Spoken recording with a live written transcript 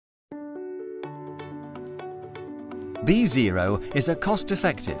B0 is a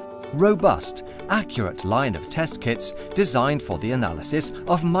cost-effective, robust, accurate line of test kits designed for the analysis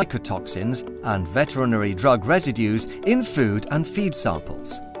of mycotoxins and veterinary drug residues in food and feed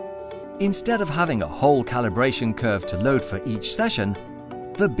samples. Instead of having a whole calibration curve to load for each session,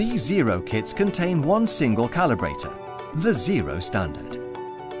 the B0 kits contain one single calibrator, the zero standard.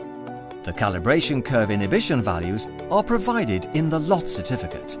 The calibration curve inhibition values are provided in the lot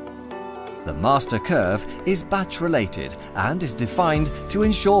certificate. The master curve is batch-related and is defined to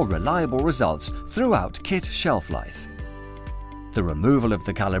ensure reliable results throughout kit shelf life. The removal of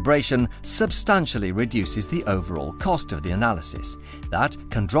the calibration substantially reduces the overall cost of the analysis. That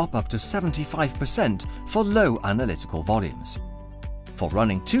can drop up to 75% for low analytical volumes. For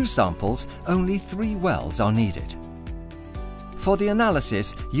running 2 samples, only 3 wells are needed. For the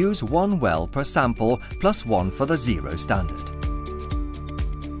analysis, use 1 well per sample plus 1 for the zero standard.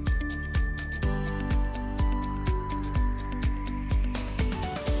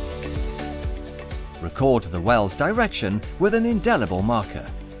 Record the well's direction with an indelible marker.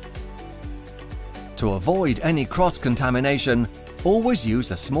 To avoid any cross-contamination, always use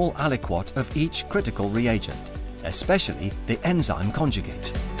a small aliquot of each critical reagent, especially the enzyme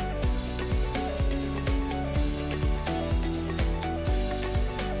conjugate.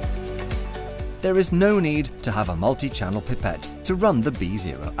 There is no need to have a multi-channel pipette to run the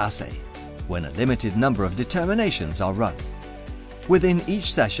B0 assay, when a limited number of determinations are run. Within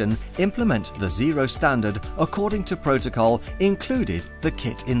each session, implement the zero standard according to protocol included the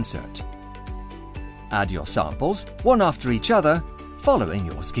kit insert. Add your samples, one after each other, following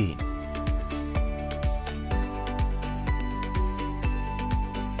your scheme.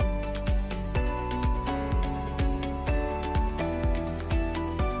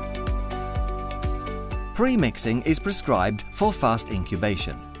 Pre-mixing is prescribed for fast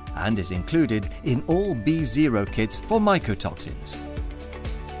incubation and is included in all B0 kits for mycotoxins.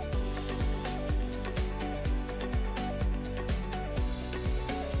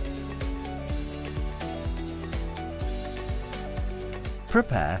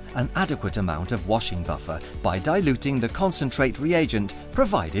 Prepare an adequate amount of washing buffer by diluting the concentrate reagent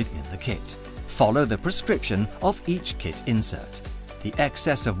provided in the kit. Follow the prescription of each kit insert. The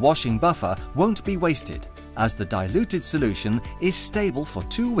excess of washing buffer won't be wasted, as the diluted solution is stable for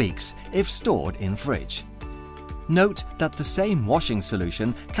 2 weeks if stored in fridge. Note that the same washing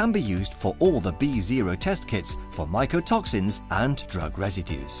solution can be used for all the B0 test kits for mycotoxins and drug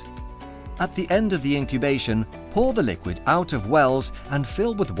residues. At the end of the incubation, pour the liquid out of wells and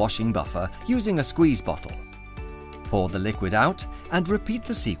fill with washing buffer using a squeeze bottle. Pour the liquid out and repeat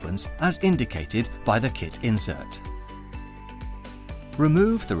the sequence as indicated by the kit insert.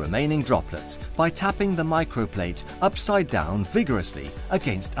 Remove the remaining droplets by tapping the microplate upside down vigorously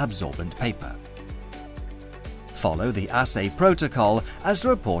against absorbent paper. Follow the assay protocol as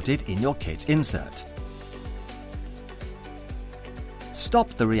reported in your kit insert. Stop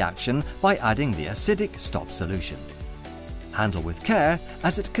the reaction by adding the acidic stop solution. Handle with care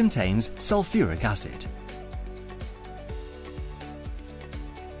as it contains sulfuric acid.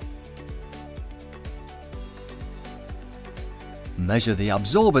 Measure the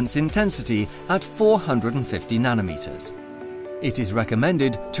absorbance intensity at 450 nanometers. It is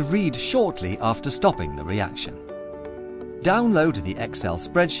recommended to read shortly after stopping the reaction. Download the Excel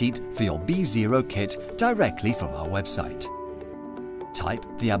spreadsheet for your B0 kit directly from our website. Type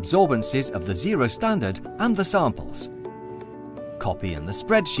the absorbances of the zero standard and the samples. Copy in the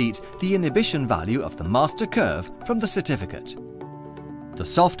spreadsheet the inhibition value of the master curve from the certificate. The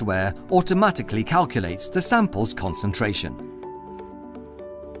software automatically calculates the sample's concentration.